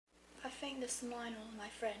think this Lionel is my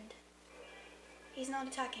friend. He's not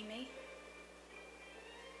attacking me.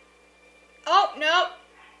 Oh, no!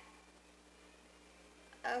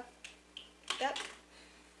 Oh, yep.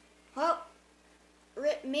 Well,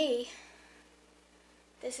 rip me.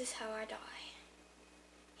 This is how I die.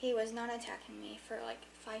 He was not attacking me for like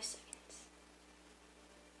 5 seconds.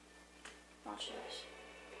 Watch this.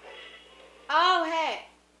 Oh, hey!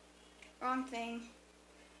 Wrong thing.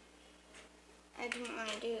 I didn't want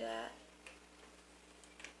to do that.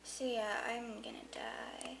 So yeah, I'm gonna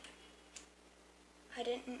die. I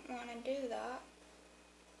didn't want to do that.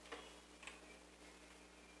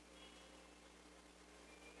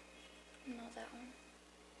 Not that one.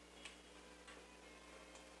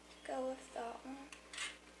 Go with that one.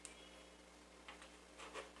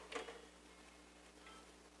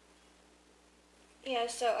 Yeah,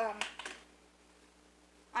 so,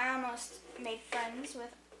 I almost made friends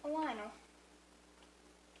with a Lionel.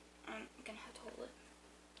 I'm gonna have to hold it.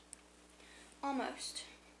 Almost.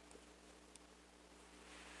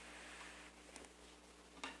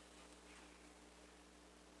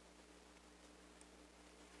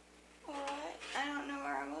 Alright, I don't know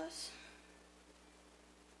where I was.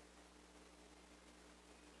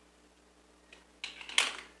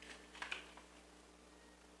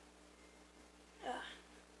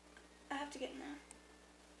 I have to get in there.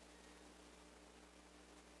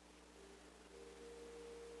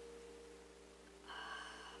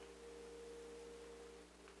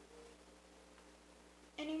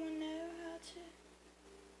 Anyone know how to?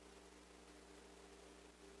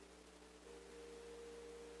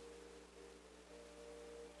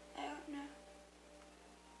 I don't know.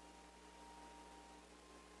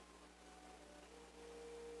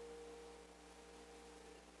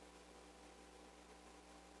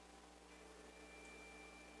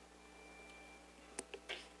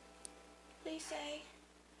 Please say.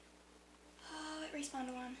 Oh, it respawned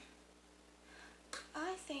to 1.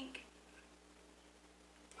 I think.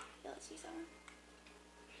 Yeah, let's use that one.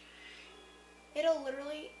 It'll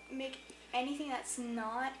literally make anything that's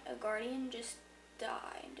not a guardian just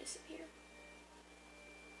die and disappear.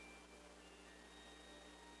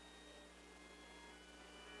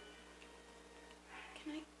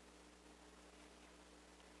 Can I?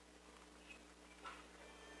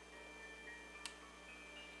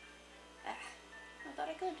 I thought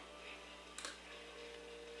I could.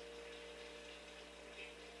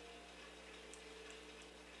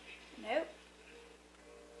 Nope.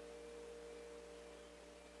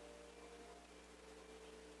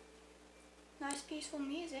 Nice peaceful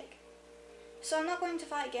music. So I'm not going to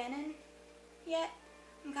fight Ganon yet.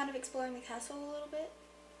 I'm kind of exploring the castle a little bit.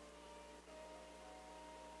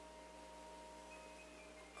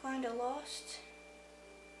 Kinda lost.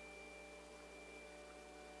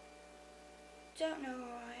 Don't know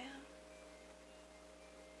where I am.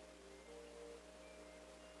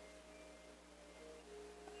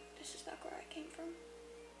 This is back where I came from.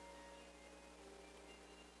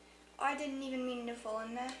 I didn't even mean to fall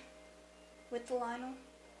in there with the Lionel,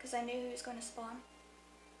 because I knew he was going to spawn.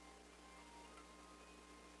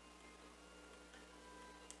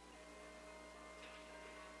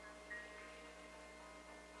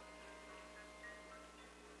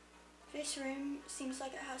 This room seems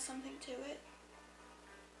like it has something to it.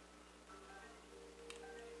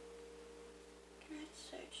 Can I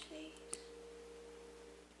search these?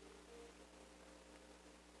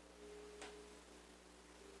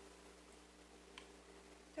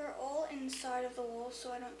 They're all inside of the wall,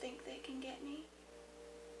 so I don't think they can get me.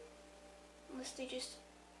 Unless they just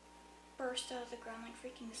burst out of the ground like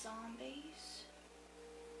freaking zombies.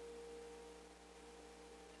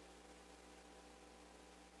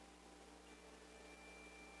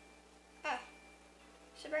 Ah,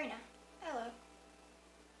 Sabrina, hello.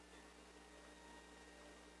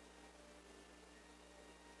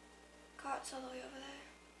 Cart's all the way over there.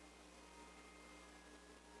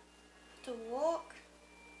 To walk.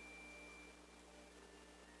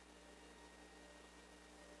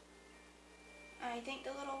 I think the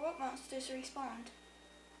little rock monsters respawned.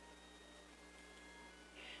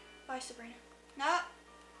 Bye, Sabrina. No!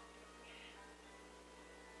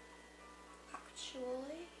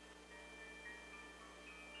 Actually...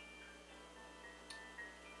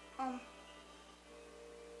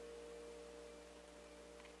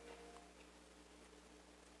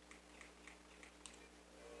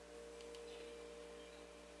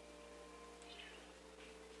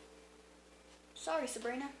 Sorry,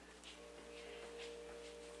 Sabrina.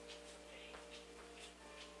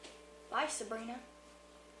 Bye, Sabrina.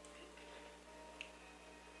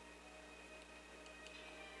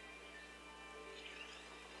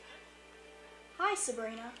 Hi,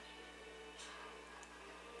 Sabrina.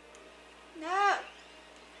 No!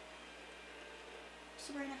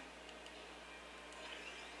 Sabrina.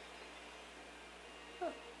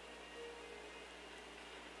 Oh.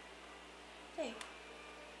 There you are.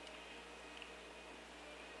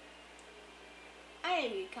 I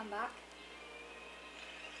knew you'd come back.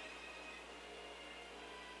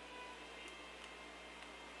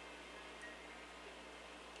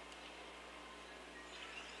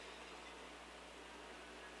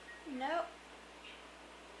 Nope.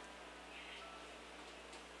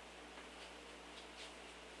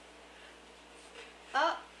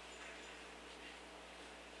 Oh.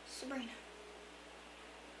 Sabrina.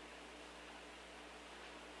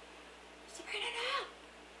 Sabrina, no!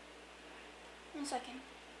 1 second.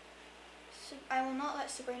 I will not let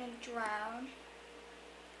Sabrina drown.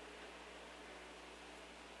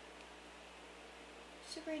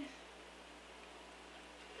 Sabrina.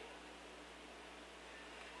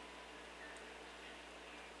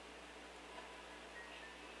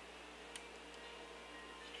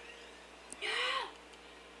 No!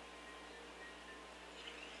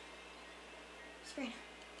 Sabrina.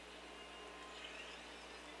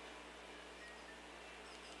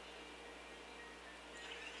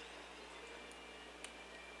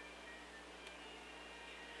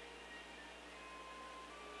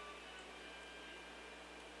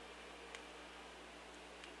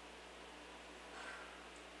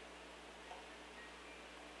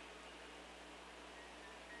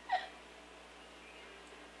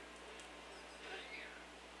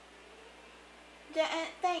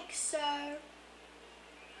 Thanks, sir.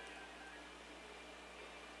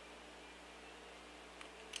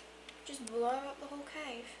 Just blow up the whole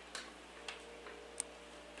cave.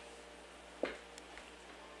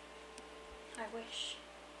 I wish.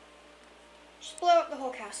 Just blow up the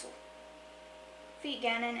whole castle. Defeat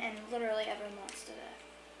Ganon and literally every monster there.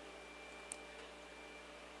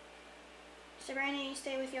 Sabrina, you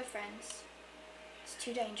stay with your friends. It's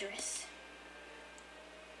too dangerous.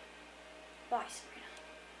 Bye, Sabrina.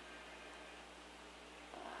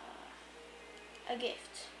 A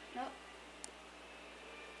gift. Nope.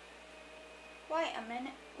 Wait a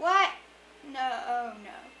minute. What? No, oh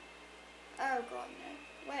no. Oh god,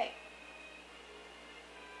 no. Wait.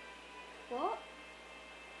 What?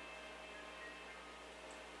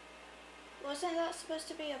 Wasn't that supposed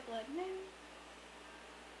to be a blood moon?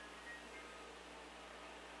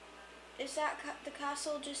 Is that the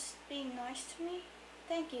castle just being nice to me?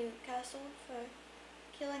 Thank you, castle, for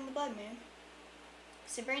killing the blood moon.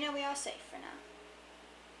 Sabrina, we are safe for now.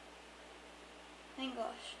 Thank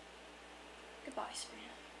gosh. Goodbye,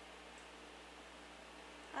 Sabrina.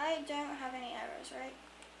 I don't have any arrows, right?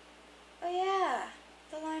 Oh yeah,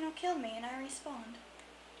 the Lionel killed me and I respawned.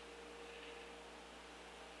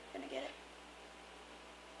 Gonna get it.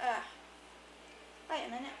 Wait a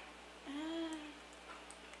minute.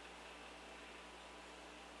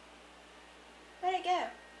 Where'd it go?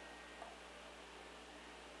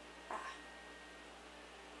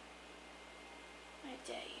 I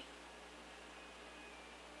dare you.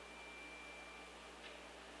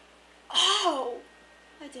 Oh!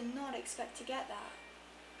 I did not expect to get that.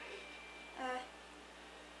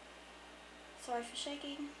 Sorry for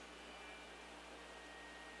shaking.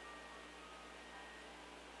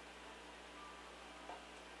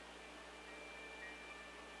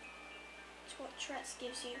 It's what Tourette's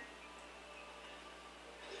gives you.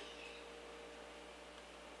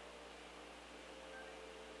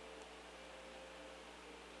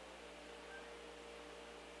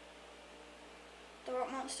 The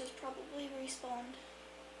rock monster's probably respawned.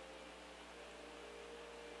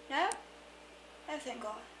 No? Oh, thank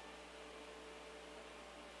God.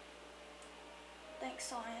 Thanks,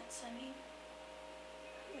 science, I mean.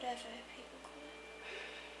 Whatever people call it.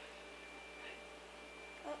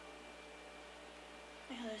 Oh.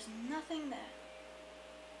 No, there's nothing there.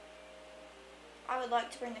 I would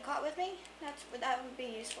like to bring the cart with me. That would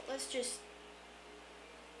be useful. Let's just...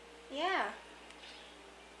 Yeah.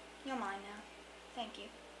 You're mine now. Thank you.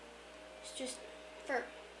 It's just for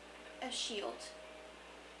a shield.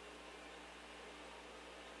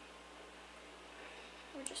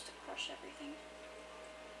 Or just to crush everything.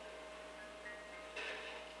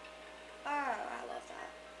 Oh, I love that.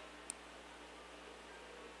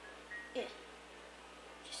 Yeah.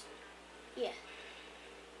 Just, yeah.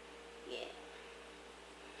 Yeah.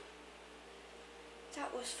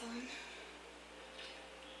 That was fun.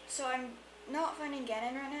 So I'm not finding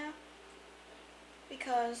Ganon right now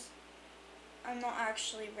because I'm not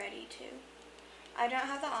actually ready to. I don't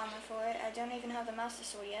have the armor for it. I don't even have the Master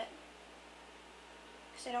Sword yet.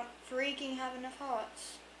 Because I don't freaking have enough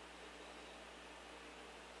hearts.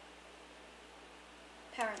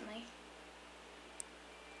 Apparently.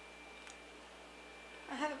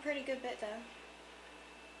 have a pretty good bit though.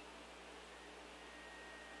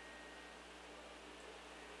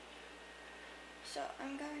 So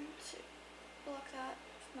I'm going to block that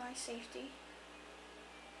for my safety.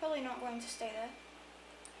 Probably not going to stay there.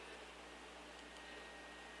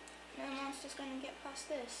 No monster's going to get past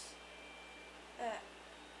this.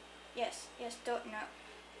 Yes, don't, no.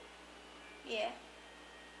 Yeah.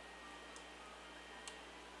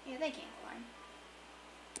 Yeah, they can't climb.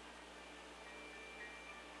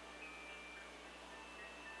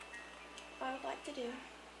 What I would like to do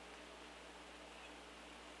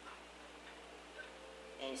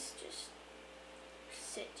is just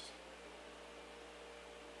sit.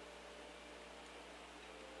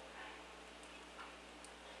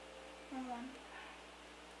 Wrong one.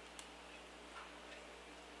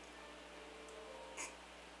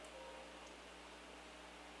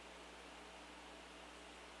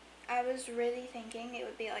 I was really thinking it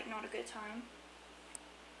would be like not a good time.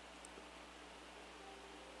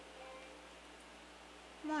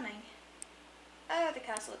 Morning. Oh, the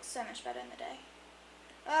castle looks so much better in the day.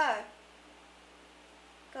 Oh.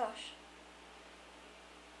 Gosh.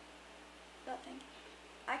 That thing.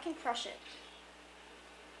 I can crush it.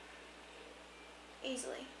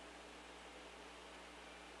 Easily.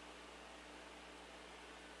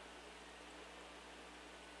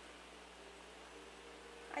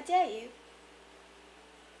 I dare you.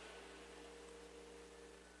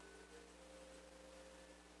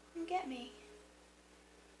 Come get me.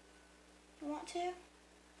 You want to?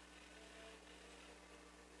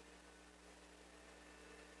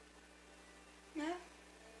 No?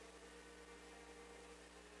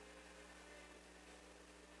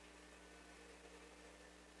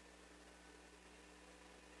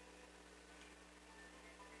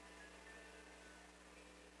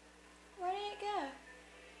 Where did it go?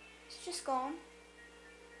 It's just gone.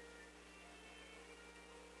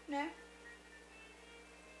 No?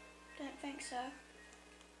 Don't think so.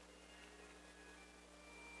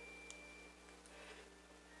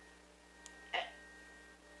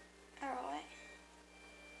 Alright.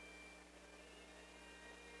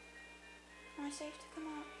 Am I safe to come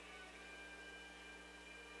out?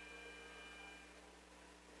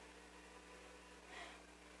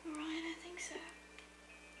 Alright, I think so.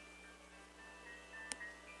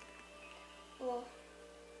 Well,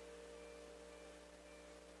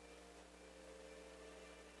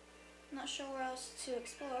 not sure where else to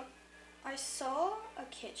explore. I saw a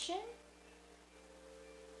kitchen,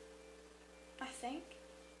 I think,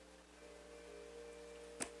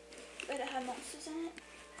 but it had monsters in it.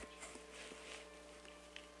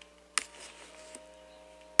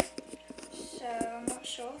 So I'm not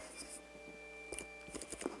sure.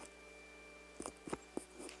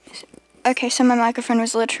 Okay, so my microphone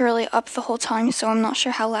was literally up the whole time, so I'm not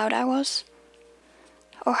sure how loud I was.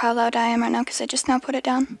 Or how loud I am right now, because I just now put it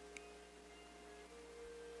down.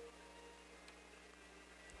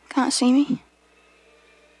 Can't see me.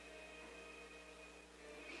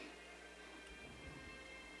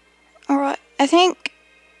 Alright, I think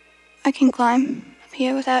I can climb up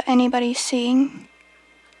here without anybody seeing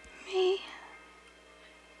me.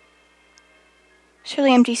 It's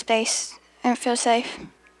really empty space. I don't feel safe.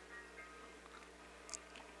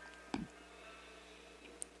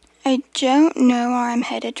 I don't know where I'm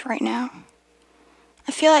headed right now.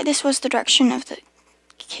 I feel like this was the direction of the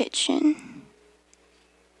kitchen.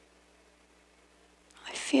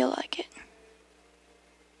 I feel like it.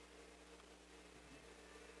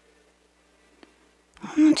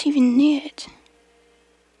 I'm not even near it.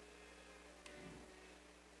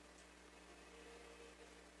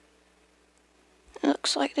 It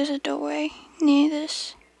looks like there's a doorway near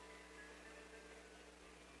this.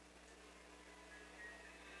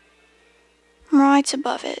 Right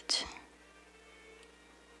above it.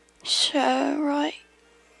 So, right.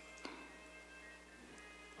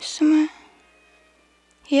 Somewhere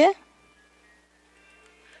here?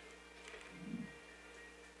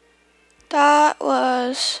 That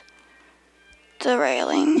was the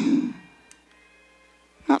railing.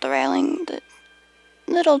 Not the railing, the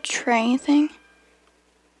little tray thing.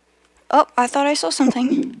 Oh, I thought I saw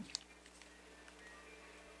something.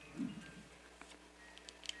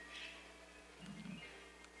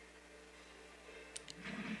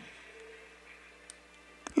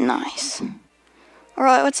 Nice.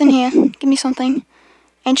 Alright, what's in here? Give me something.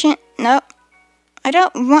 Ancient? Nope. I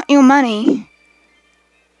don't want your money.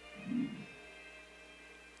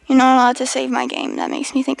 You're not allowed to save my game. That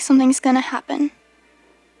makes me think something's gonna happen.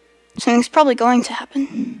 Something's probably going to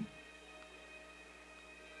happen.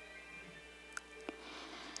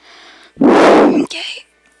 Okay.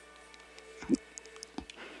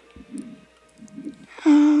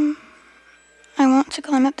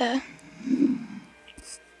 climb up there.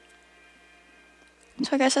 So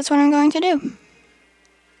I guess that's what I'm going to do.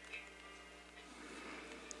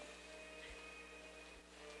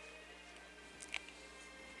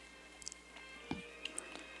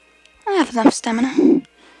 I have enough stamina.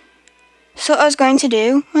 So what I was going to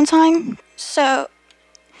do one time, so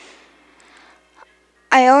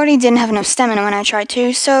I already didn't have enough stamina when I tried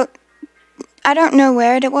to, so I don't know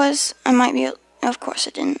where it was. I might be, of course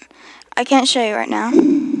it didn't. I can't show you right now.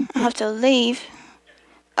 I'll have to leave.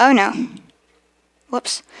 Oh no.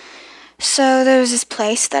 Whoops. So there was this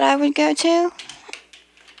place that I would go to,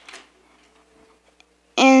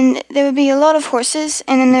 and there would be a lot of horses,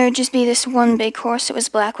 and then there would just be this one big horse. It was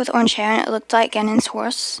black with orange hair, and it looked like Ganon's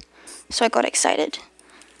horse. So I got excited.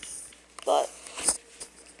 But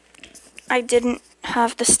I didn't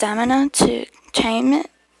have the stamina to tame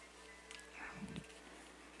it.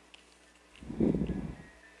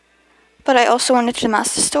 But I also wanted the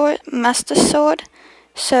Master Sword,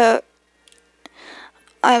 so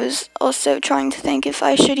I was also trying to think if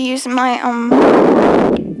I should use my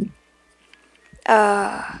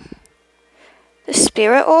the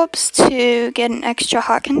spirit orbs to get an extra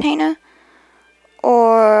heart container,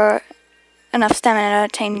 or enough stamina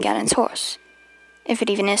to tame Ganon's horse, if it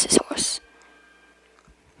even is his horse.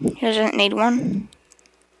 He doesn't need one.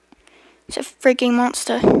 It's a freaking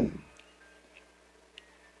monster.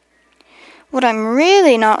 What I'm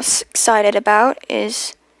really not excited about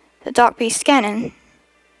is the Dark Beast Ganon,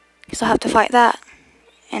 because I'll have to fight that,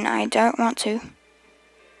 and I don't want to.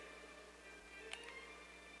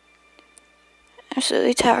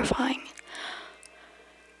 Absolutely terrifying.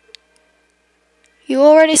 You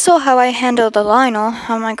already saw how I handled the Lynel.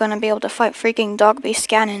 How am I going to be able to fight freaking Dark Beast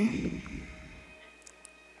Ganon?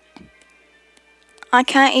 I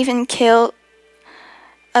can't even kill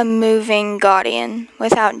a moving Guardian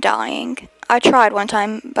without dying. I tried one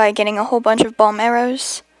time by getting a whole bunch of bomb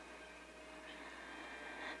arrows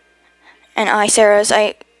and ice arrows.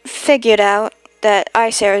 I figured out that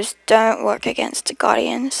ice arrows don't work against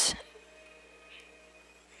Guardians.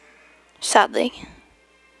 Sadly.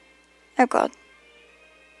 Oh god.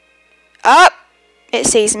 Up! It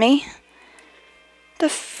sees me. The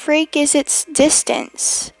freak is its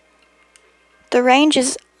distance? The range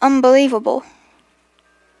is unbelievable.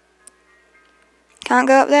 Can't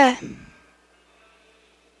go up there.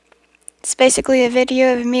 It's basically a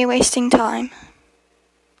video of me wasting time.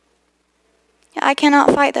 I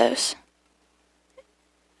cannot fight those.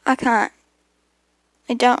 I can't.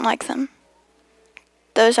 I don't like them.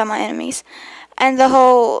 Those are my enemies. And the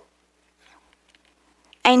whole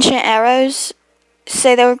ancient arrows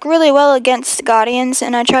say they work really well against Guardians,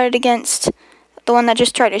 and I tried it against the one that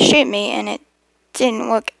just tried to shoot me, and it didn't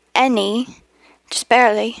work any, just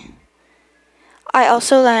barely. I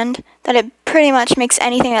also learned that it pretty much makes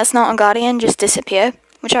anything that's not a Guardian just disappear,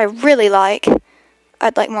 which I really like.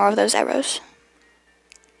 I'd like more of those arrows,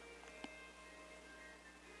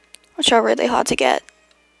 which are really hard to get.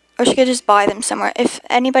 Or you could just buy them somewhere. If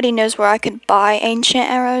anybody knows where I could buy ancient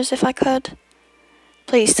arrows, if I could,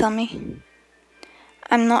 please tell me.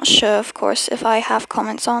 I'm not sure, of course, if I have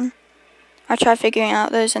comments on. I tried figuring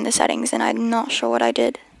out those in the settings, and I'm not sure what I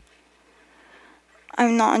did.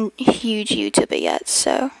 I'm not a huge YouTuber yet,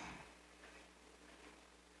 so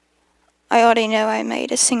I already know I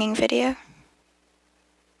made a singing video.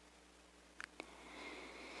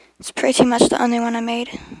 It's pretty much the only one I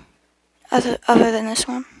made, other than this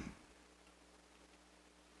one.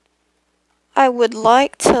 I would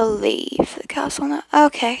like to leave the castle now.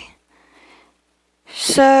 Okay.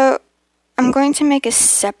 So, I'm going to make a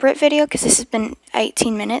separate video, because this has been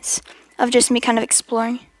 18 minutes, of just me kind of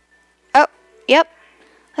exploring. Oh, yep.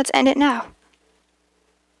 Let's end it now.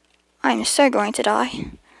 I'm so going to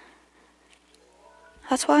die.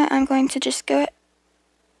 That's why I'm going to just go...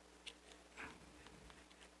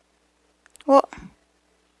 What?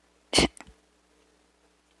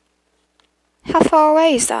 How far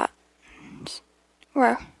away is that?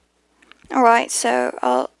 Well, alright, so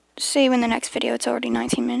I'll see you in the next video. It's already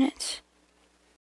 19 minutes.